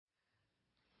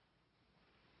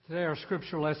Today our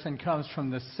scripture lesson comes from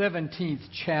the 17th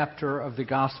chapter of the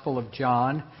Gospel of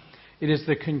John. It is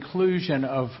the conclusion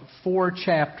of 4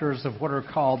 chapters of what are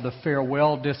called the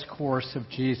farewell discourse of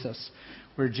Jesus,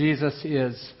 where Jesus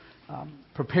is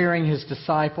preparing his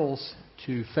disciples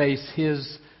to face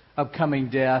his upcoming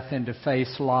death and to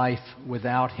face life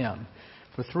without him.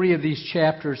 For 3 of these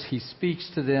chapters he speaks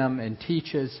to them and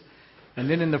teaches, and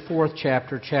then in the 4th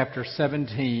chapter, chapter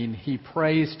 17, he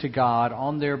prays to God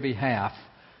on their behalf,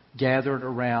 gathered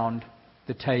around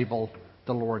the table,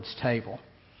 the Lord's table.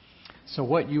 So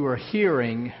what you are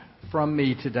hearing from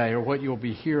me today, or what you'll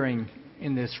be hearing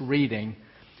in this reading,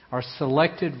 are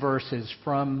selected verses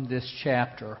from this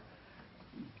chapter,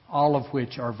 all of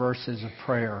which are verses of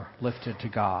prayer lifted to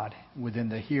God within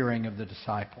the hearing of the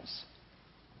disciples.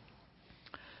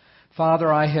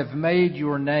 Father, I have made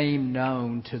your name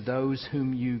known to those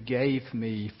whom you gave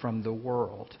me from the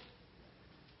world.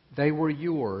 They were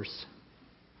yours,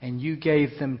 and you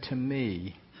gave them to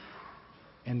me,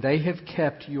 and they have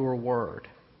kept your word.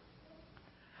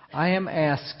 I am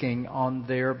asking on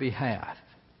their behalf,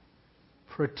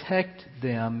 protect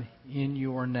them in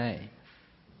your name,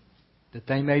 that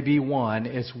they may be one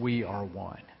as we are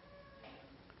one.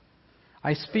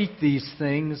 I speak these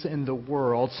things in the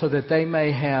world so that they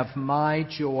may have my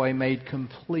joy made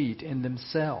complete in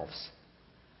themselves.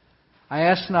 I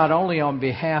ask not only on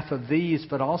behalf of these,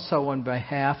 but also on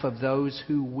behalf of those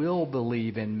who will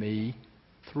believe in me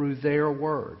through their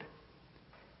word,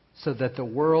 so that the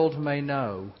world may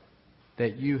know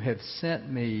that you have sent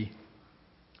me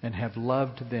and have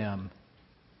loved them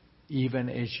even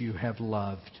as you have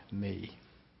loved me.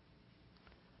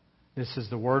 This is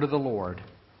the word of the Lord.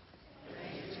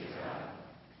 Thanks be to God.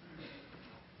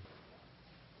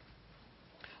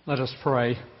 Let us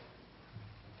pray.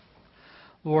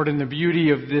 Lord, in the beauty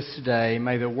of this day,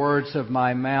 may the words of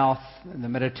my mouth and the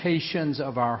meditations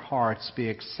of our hearts be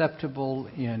acceptable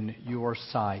in your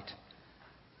sight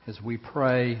as we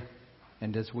pray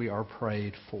and as we are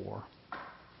prayed for.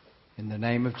 In the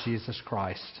name of Jesus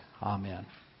Christ, amen.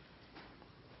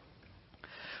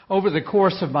 Over the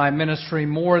course of my ministry,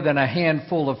 more than a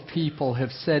handful of people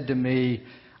have said to me,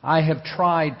 I have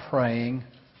tried praying.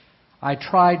 I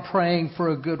tried praying for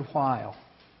a good while,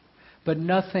 but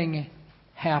nothing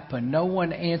happened. No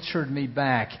one answered me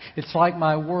back. It's like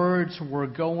my words were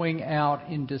going out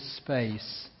into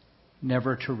space,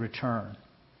 never to return.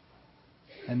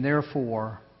 And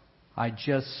therefore, I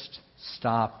just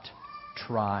stopped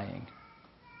trying.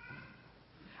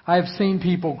 I have seen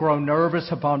people grow nervous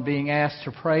upon being asked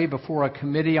to pray before a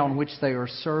committee on which they are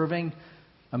serving,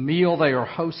 a meal they are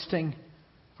hosting,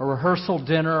 a rehearsal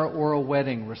dinner, or a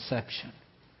wedding reception.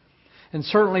 And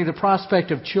certainly the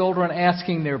prospect of children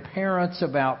asking their parents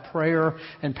about prayer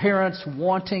and parents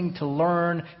wanting to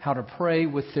learn how to pray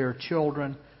with their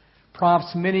children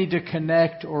prompts many to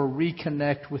connect or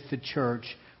reconnect with the church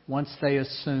once they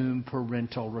assume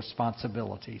parental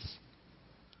responsibilities.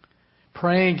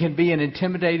 Praying can be an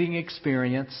intimidating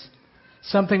experience,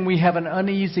 something we have an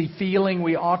uneasy feeling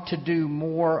we ought to do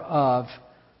more of,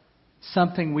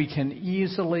 something we can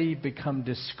easily become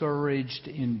discouraged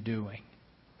in doing.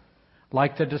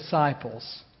 Like the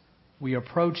disciples, we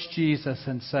approach Jesus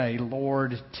and say,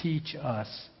 Lord, teach us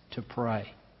to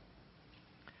pray.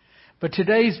 But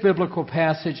today's biblical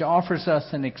passage offers us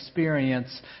an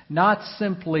experience not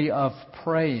simply of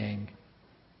praying,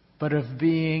 but of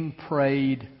being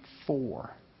prayed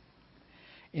for.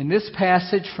 In this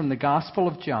passage from the Gospel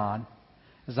of John,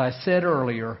 as I said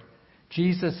earlier,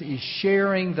 Jesus is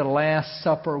sharing the Last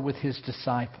Supper with his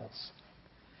disciples.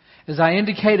 As I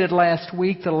indicated last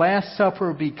week, the Last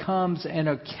Supper becomes an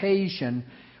occasion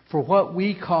for what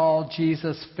we call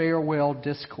Jesus' farewell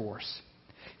discourse.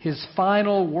 His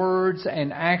final words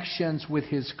and actions with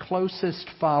his closest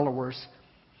followers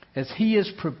as he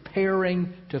is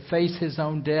preparing to face his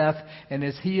own death and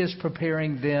as he is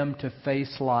preparing them to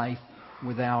face life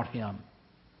without him.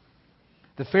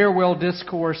 The farewell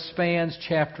discourse spans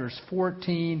chapters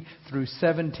 14 through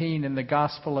 17 in the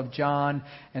Gospel of John,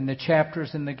 and the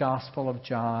chapters in the Gospel of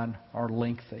John are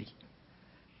lengthy.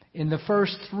 In the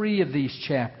first 3 of these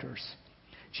chapters,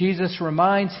 Jesus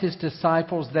reminds his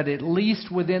disciples that at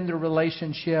least within the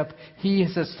relationship he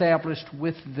has established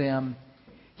with them,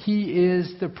 he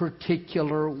is the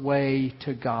particular way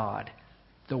to God,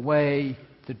 the way,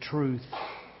 the truth,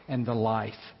 and the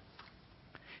life.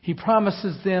 He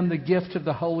promises them the gift of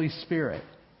the Holy Spirit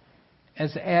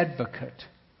as advocate,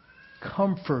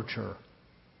 comforter,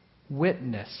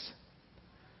 witness.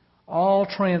 All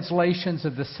translations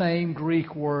of the same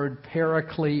Greek word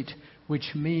paraclete,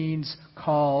 which means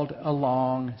called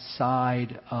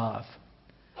alongside of.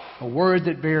 A word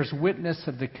that bears witness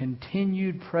of the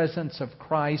continued presence of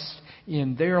Christ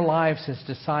in their lives as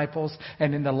disciples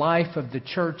and in the life of the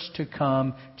church to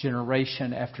come,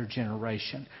 generation after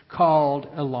generation, called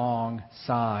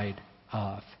alongside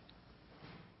of.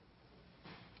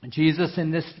 Jesus, in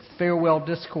this farewell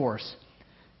discourse,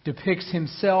 depicts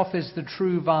himself as the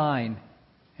true vine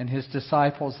and his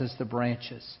disciples as the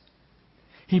branches.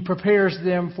 He prepares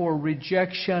them for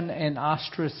rejection and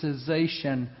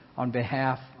ostracization on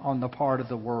the part of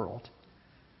the world.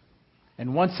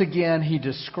 And once again, he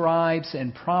describes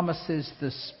and promises the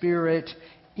Spirit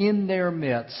in their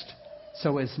midst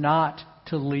so as not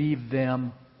to leave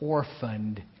them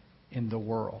orphaned in the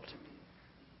world.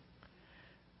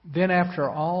 Then after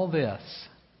all this,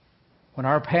 when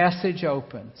our passage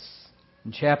opens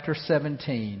in chapter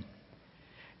 17,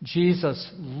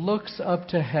 Jesus looks up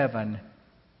to heaven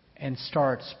and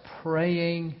starts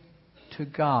praying to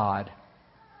God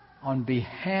on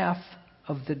behalf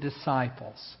of the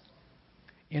disciples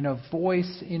in a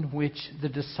voice in which the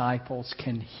disciples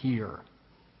can hear.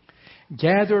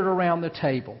 Gathered around the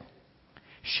table,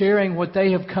 sharing what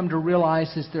they have come to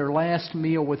realize is their last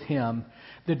meal with Him,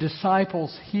 the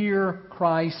disciples hear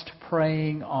Christ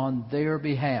praying on their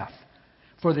behalf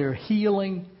for their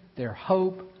healing, their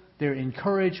hope, their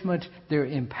encouragement, their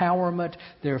empowerment,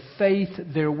 their faith,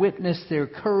 their witness, their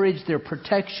courage, their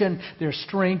protection, their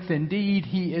strength. Indeed,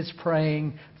 he is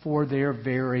praying for their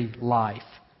very life.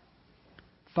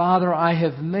 Father, I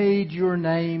have made your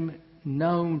name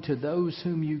known to those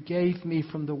whom you gave me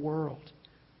from the world.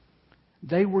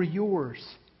 They were yours,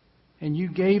 and you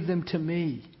gave them to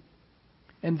me,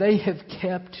 and they have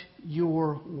kept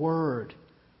your word.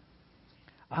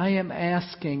 I am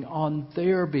asking on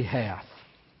their behalf,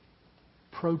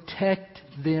 protect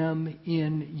them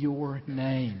in your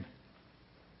name,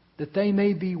 that they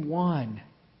may be one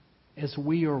as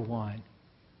we are one.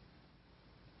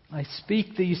 I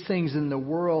speak these things in the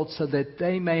world so that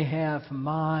they may have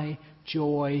my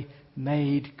joy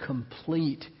made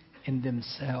complete in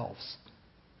themselves.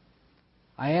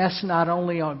 I ask not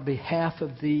only on behalf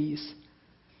of these,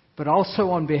 but also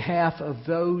on behalf of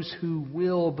those who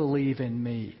will believe in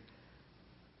me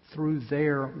through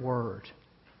their word,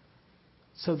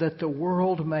 so that the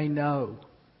world may know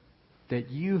that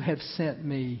you have sent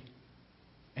me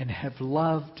and have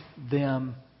loved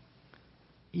them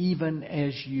even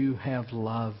as you have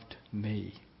loved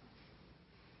me.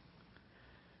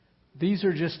 These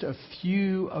are just a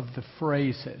few of the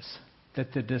phrases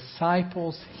that the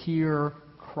disciples hear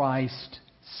Christ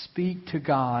speak to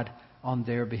God on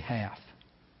their behalf.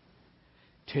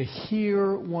 To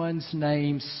hear one's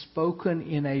name spoken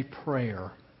in a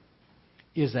prayer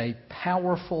is a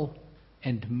powerful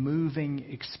and moving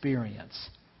experience.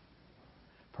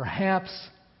 Perhaps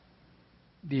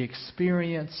the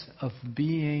experience of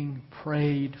being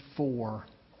prayed for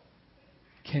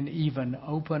can even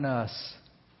open us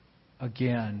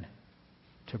again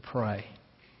to pray.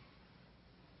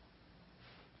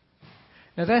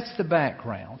 Now that's the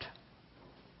background.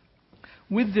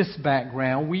 With this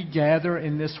background, we gather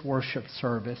in this worship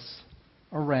service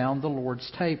around the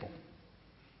Lord's table.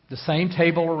 The same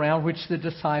table around which the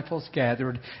disciples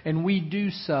gathered, and we do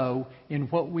so in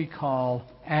what we call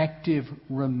active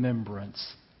remembrance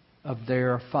of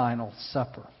their final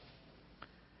supper.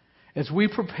 As we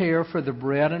prepare for the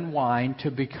bread and wine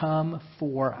to become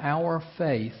for our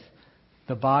faith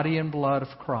the body and blood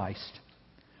of Christ,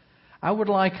 I would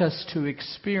like us to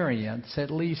experience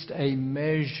at least a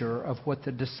measure of what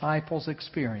the disciples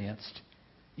experienced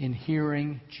in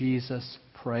hearing Jesus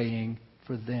praying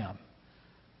for them.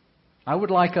 I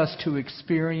would like us to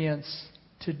experience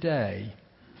today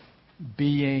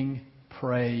being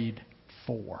prayed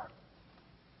for.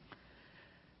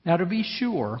 Now, to be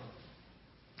sure,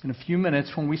 in a few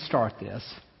minutes when we start this,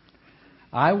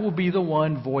 I will be the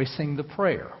one voicing the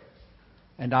prayer,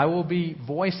 and I will be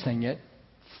voicing it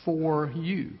for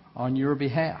you on your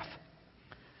behalf.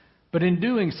 But in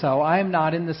doing so, I am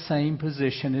not in the same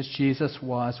position as Jesus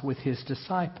was with his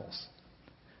disciples.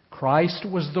 Christ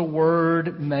was the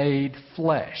Word made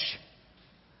flesh.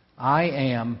 I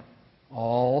am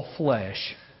all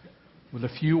flesh, with a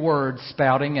few words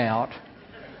spouting out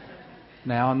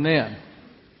now and then.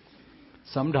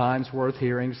 Sometimes worth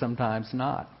hearing, sometimes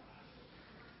not.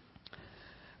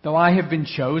 Though I have been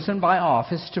chosen by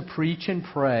office to preach and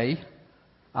pray,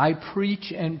 I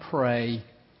preach and pray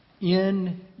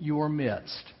in your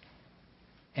midst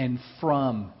and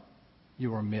from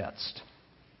your midst.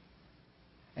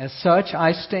 As such,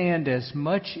 I stand as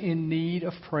much in need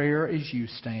of prayer as you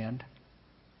stand.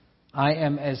 I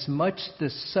am as much the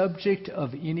subject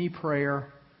of any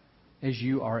prayer as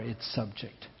you are its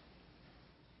subject.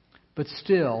 but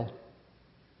still,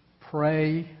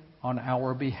 pray on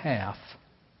our behalf.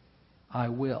 I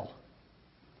will.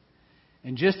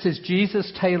 And just as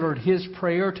Jesus tailored his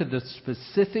prayer to the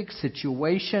specific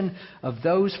situation of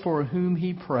those for whom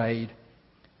he prayed,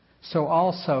 so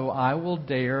also I will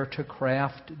dare to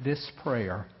craft this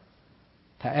prayer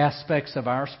to aspects of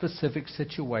our specific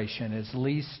situation,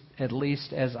 at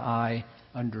least as I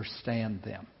understand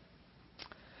them.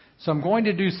 So I'm going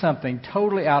to do something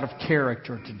totally out of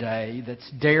character today that's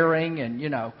daring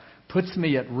and, puts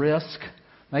me at risk,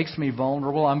 makes me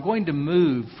vulnerable. I'm going to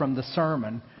move from the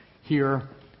sermon here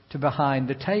to behind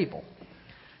the table.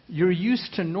 You're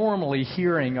used to normally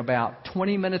hearing about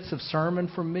 20 minutes of sermon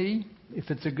from me,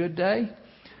 if it's a good day.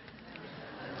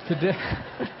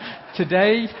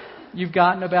 Today you've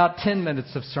gotten about 10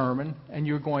 minutes of sermon, and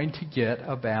you're going to get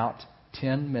about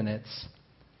 10 minutes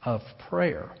of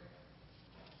prayer.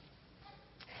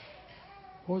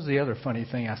 What was the other funny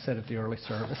thing I said at the early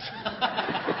service?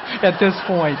 At this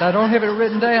point, I don't have it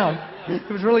written down. It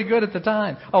was really good at the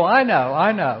time. Oh, I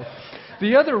know.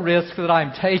 The other risk that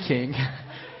I'm taking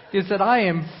is that I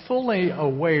am fully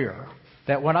aware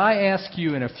that when I ask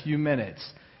you in a few minutes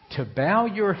to bow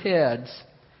your heads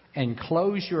and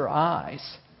close your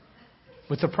eyes,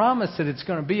 with the promise that it's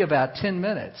going to be about 10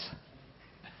 minutes,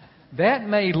 that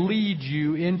may lead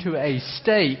you into a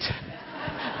state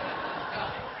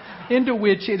into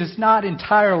which it is not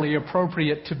entirely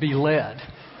appropriate to be led.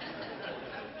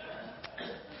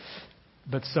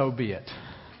 But so be it.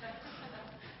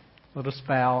 Let us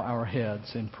bow our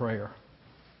heads in prayer.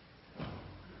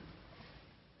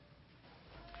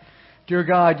 Dear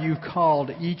God, you've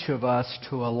called each of us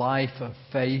to a life of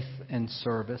faith and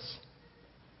service.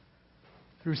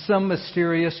 Through some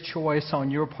mysterious choice on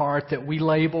your part that we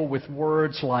label with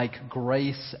words like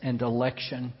grace and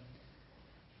election,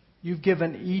 you've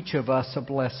given each of us a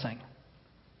blessing,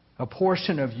 a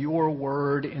portion of your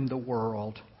word in the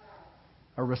world,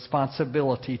 a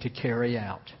responsibility to carry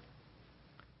out.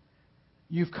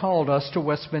 You've called us to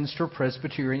Westminster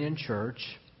Presbyterian Church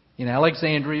in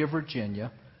Alexandria,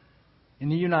 Virginia, in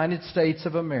the United States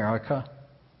of America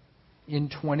in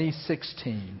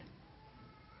 2016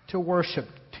 to worship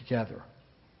together,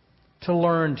 to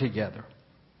learn together,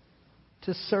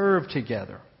 to serve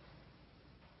together,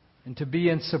 and to be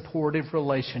in supportive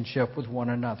relationship with one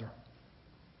another.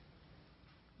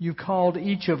 You called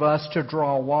each of us to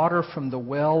draw water from the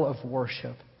well of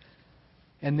worship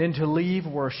and then to leave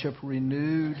worship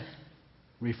renewed,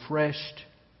 refreshed,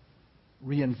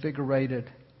 reinvigorated,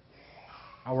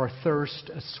 our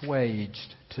thirst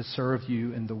assuaged to serve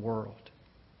you in the world.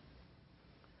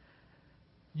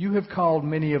 You have called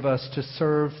many of us to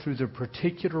serve through the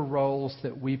particular roles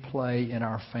that we play in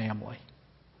our family.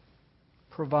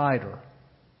 Provider,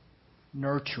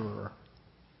 nurturer,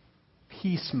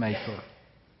 peacemaker,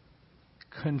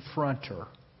 confronter,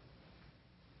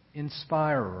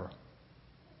 inspirer,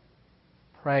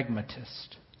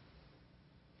 pragmatist,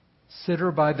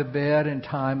 sitter by the bed in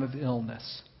time of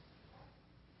illness,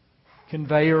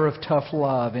 conveyor of tough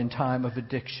love in time of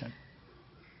addiction,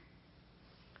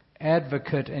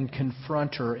 advocate and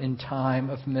confronter in time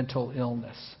of mental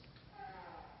illness,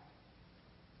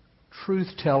 truth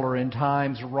teller in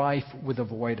times rife with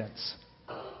avoidance,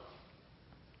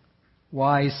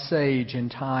 wise sage in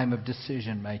time of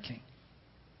decision making,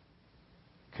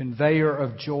 conveyor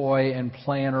of joy and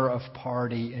planner of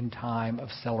party in time of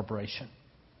celebration.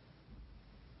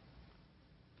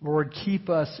 Lord, keep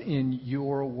us in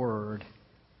your word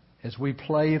as we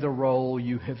play the role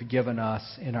you have given us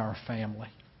in our family.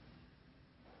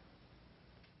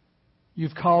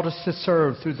 You've called us to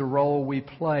serve through the role we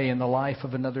play in the life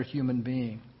of another human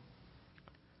being.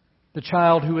 The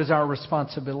child who is our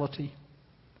responsibility,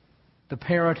 the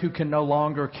parent who can no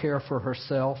longer care for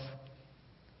herself,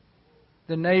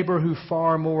 the neighbor who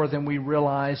far more than we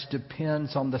realize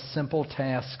depends on the simple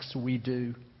tasks we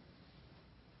do,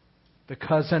 the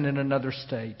cousin in another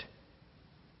state,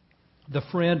 the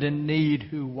friend in need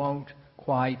who won't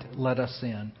quite let us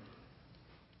in,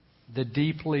 the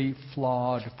deeply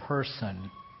flawed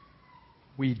person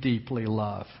we deeply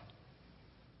love.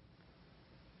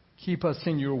 Keep us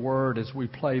in your word as we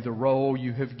play the role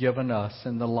you have given us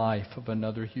in the life of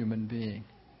another human being.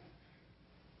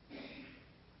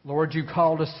 Lord, you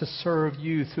called us to serve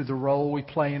you through the role we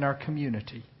play in our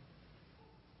community.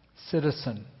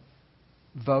 Citizen,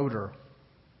 voter,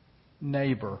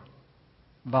 neighbor,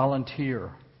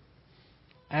 volunteer,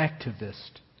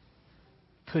 activist,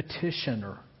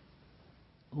 petitioner,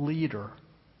 leader,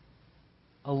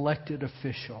 elected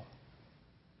official,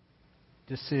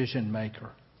 decision maker.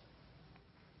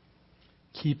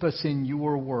 Keep us in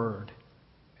your word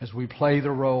as we play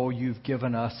the role you've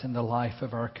given us in the life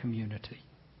of our community.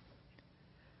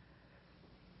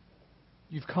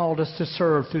 You've called us to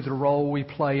serve through the role we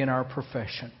play in our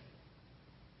profession.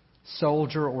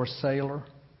 Soldier or sailor,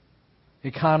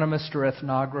 economist or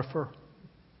ethnographer,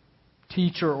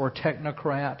 teacher or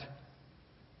technocrat,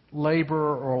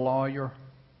 laborer or lawyer,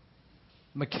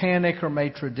 mechanic or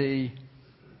maitre d',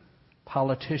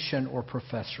 politician or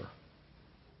professor.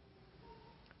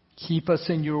 Keep us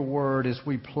in your word as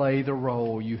we play the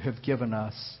role you have given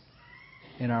us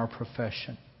in our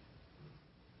profession.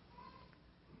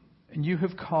 And you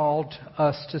have called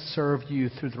us to serve you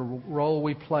through the role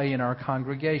we play in our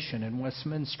congregation in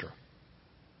Westminster.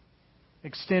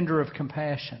 Extender of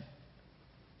compassion,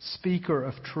 speaker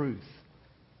of truth,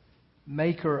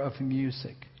 maker of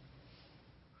music,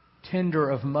 tender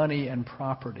of money and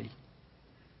property,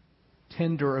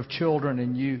 tender of children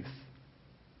and youth,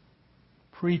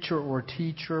 preacher or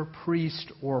teacher,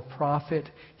 priest or prophet,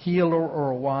 healer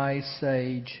or wise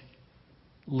sage,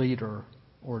 leader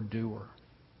or doer.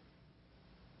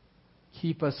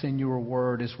 Keep us in your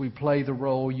word as we play the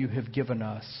role you have given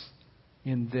us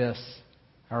in this,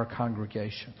 our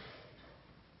congregation.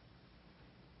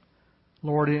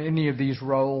 Lord, in any of these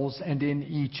roles and in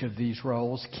each of these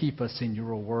roles, keep us in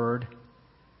your word,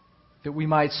 that we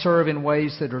might serve in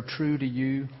ways that are true to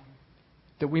you,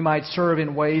 that we might serve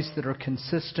in ways that are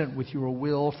consistent with your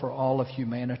will for all of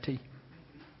humanity,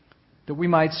 that we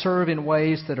might serve in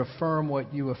ways that affirm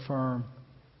what you affirm,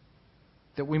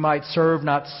 that we might serve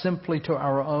not simply to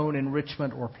our own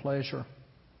enrichment or pleasure,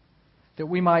 that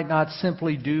we might not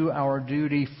simply do our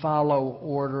duty, follow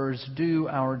orders, do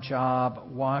our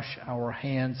job, wash our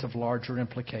hands of larger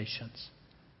implications,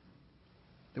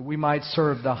 that we might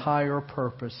serve the higher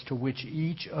purpose to which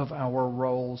each of our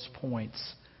roles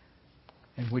points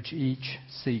and which each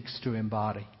seeks to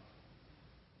embody.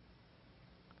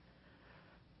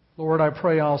 Lord, I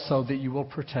pray also that you will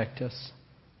protect us.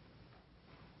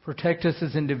 Protect us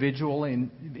as individuals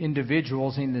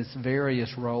in these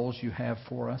various roles you have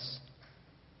for us.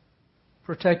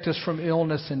 Protect us from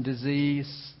illness and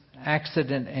disease,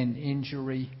 accident and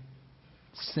injury,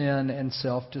 sin and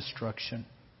self-destruction.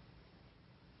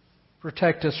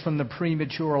 Protect us from the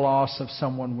premature loss of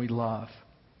someone we love.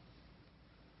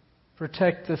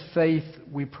 Protect the faith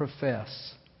we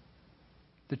profess,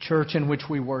 the church in which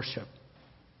we worship,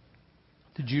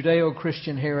 the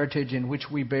Judeo-Christian heritage in which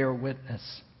we bear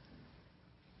witness,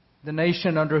 the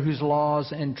nation under whose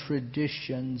laws and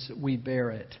traditions we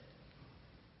bear it,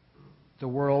 the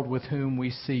world with whom we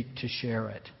seek to share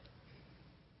it.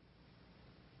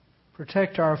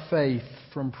 Protect our faith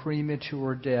from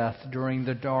premature death during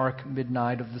the dark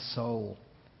midnight of the soul,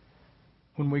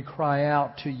 when we cry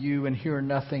out to you and hear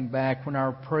nothing back, when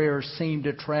our prayers seem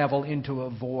to travel into a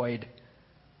void,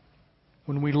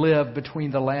 when we live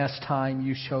between the last time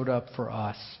you showed up for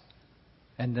us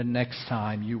and the next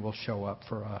time you will show up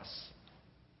for us.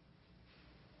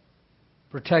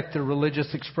 Protect the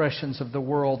religious expressions of the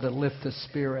world that lift the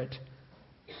spirit,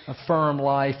 affirm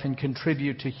life, and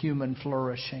contribute to human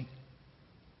flourishing.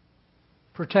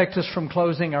 Protect us from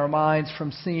closing our minds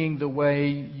from seeing the way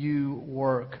you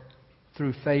work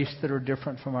through faiths that are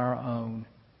different from our own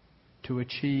to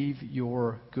achieve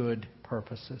your good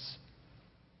purposes.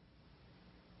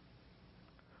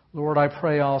 Lord, I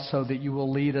pray also that you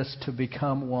will lead us to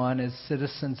become one as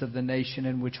citizens of the nation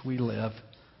in which we live.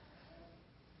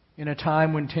 In a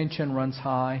time when tension runs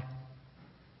high,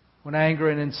 when anger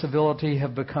and incivility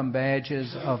have become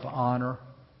badges of honor,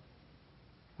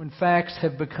 when facts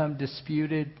have become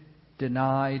disputed,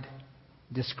 denied,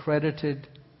 discredited,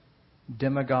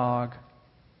 demagogue,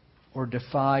 or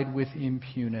defied with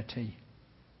impunity.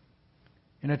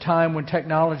 In a time when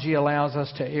technology allows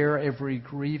us to air every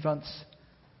grievance,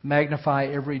 magnify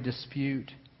every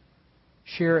dispute,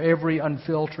 share every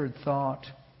unfiltered thought,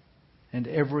 and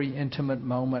every intimate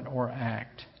moment or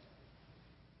act.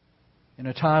 In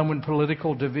a time when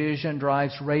political division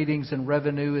drives ratings and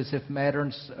revenue as if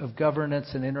matters of governance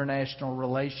and international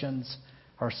relations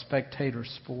are spectator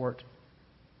sport.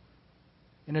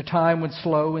 In a time when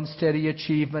slow and steady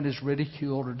achievement is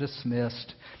ridiculed or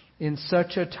dismissed. In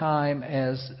such a time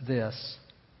as this,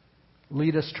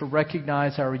 lead us to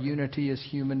recognize our unity as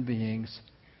human beings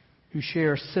who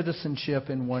share citizenship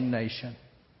in one nation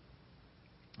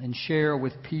and share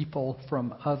with people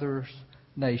from other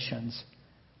nations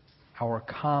our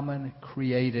common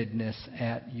createdness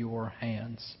at your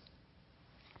hands.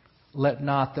 Let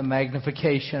not the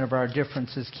magnification of our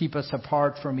differences keep us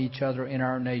apart from each other in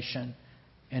our nation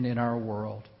and in our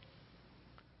world.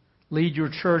 Lead your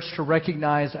church to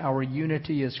recognize our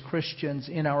unity as Christians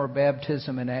in our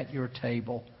baptism and at your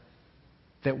table,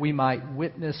 that we might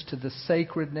witness to the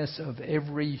sacredness of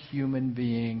every human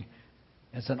being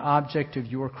as an object of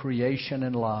your creation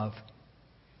and love,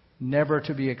 never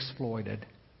to be exploited,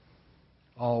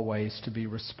 always to be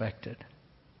respected.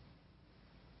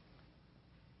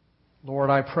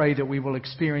 Lord, I pray that we will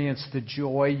experience the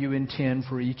joy you intend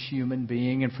for each human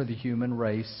being and for the human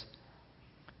race,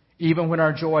 even when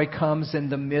our joy comes in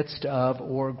the midst of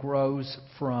or grows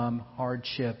from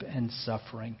hardship and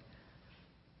suffering.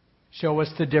 Show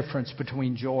us the difference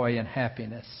between joy and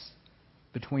happiness,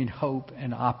 between hope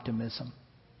and optimism.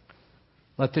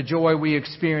 Let the joy we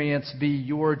experience be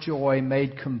your joy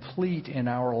made complete in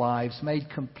our lives,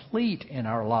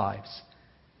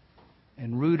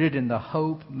 and rooted in the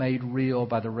hope made real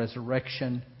by the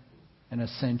resurrection and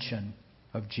ascension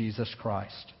of Jesus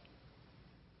Christ.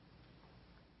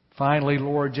 Finally,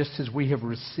 Lord, just as we have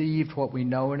received what we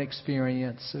know and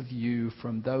experience of you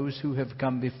from those who have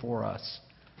come before us,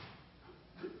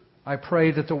 I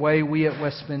pray that the way we at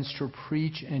Westminster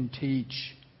preach and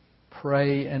teach,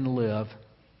 pray and live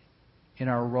in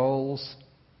our roles,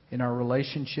 in our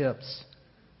relationships,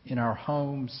 in our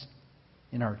homes,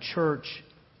 in our church,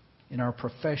 in our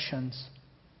professions,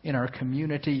 in our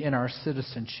community, in our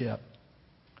citizenship,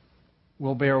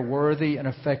 will bear worthy and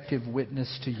effective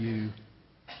witness to you,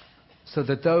 so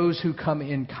that those who come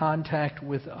in contact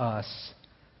with us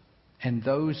and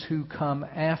those who come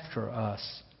after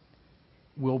us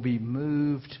will be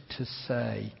moved to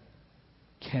say,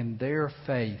 can their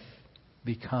faith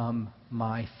become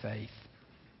my faith?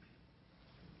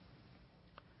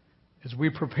 As we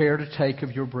prepare to take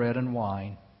of your bread and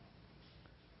wine,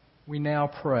 we now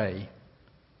pray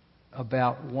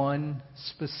about one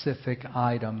specific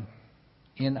item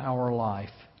in our life,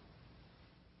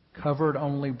 covered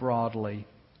only broadly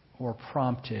or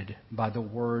prompted by the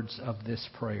words of this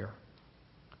prayer.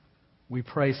 We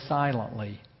pray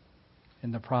silently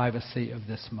in the privacy of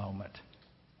this moment.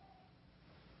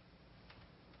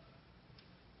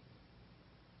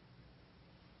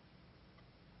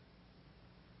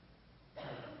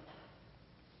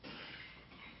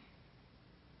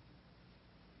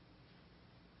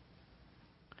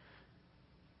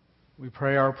 We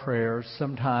pray our prayers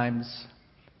sometimes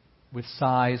with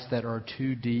sighs that are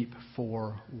too deep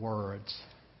for words.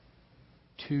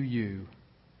 To you,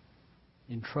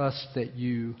 in trust that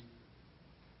you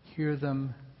hear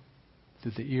them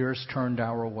through the ears turned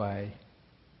our way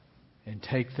and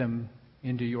take them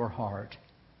into your heart,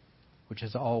 which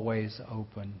is always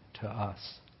open to us.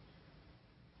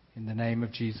 In the name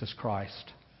of Jesus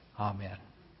Christ, amen.